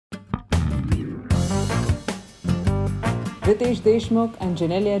Riteish Deshmukh and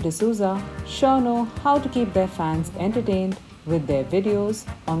Genelia Deshmukh sure know how to keep their fans entertained with their videos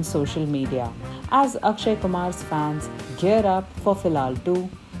on social media. As Akshay Kumar's fans gear up for Filhaal 2,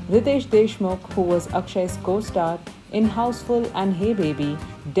 Riteish Deshmukh, who was Akshay's co-star in Houseful and Hey Baby,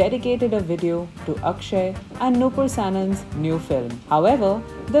 dedicated a video to Akshay and Nupur Sanan's new film. However,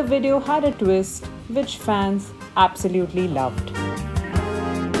 the video had a twist which fans absolutely loved.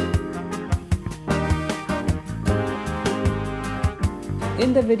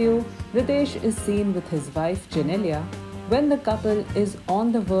 In the video, Riteish is seen with his wife Genelia. When the couple is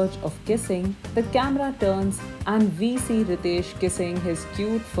on the verge of kissing, the camera turns and we see Riteish kissing his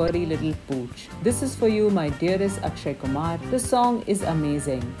cute furry little pooch. This is for you, my dearest Akshay Kumar. The song is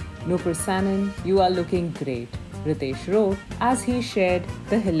amazing. Nupur Sanan, you are looking great, Riteish wrote as he shared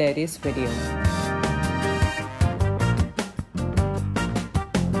the hilarious video.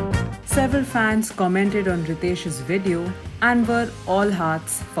 Several fans commented on Riteish's video and were all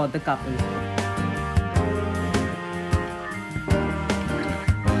hearts for the couple.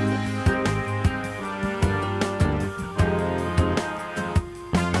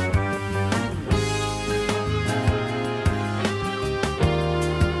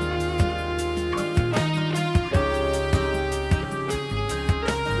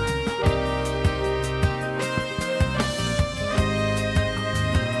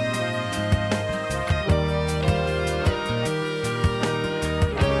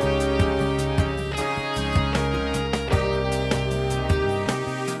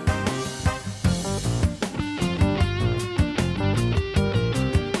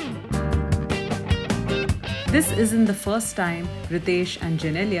 This isn't the first time Riteish and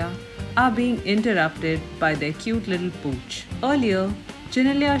Genelia are being interrupted by their cute little pooch. Earlier,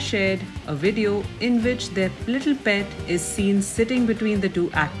 Genelia shared a video in which their little pet is seen sitting between the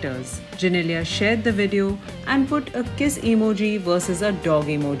two actors. Genelia shared the video and put a kiss emoji versus a dog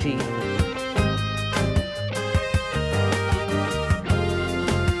emoji.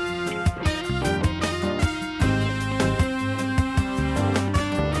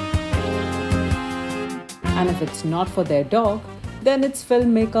 And if it's not for their dog, then it's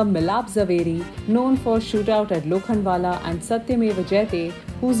filmmaker Milap Zaveri, known for Shootout at Lokhandwala and Satyameva Jayate,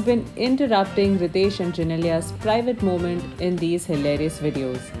 who's been interrupting Riteish and Genelia's private moment in these hilarious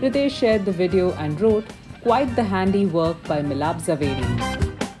videos. Riteish shared the video and wrote, "Quite the handy work by Milap Zaveri."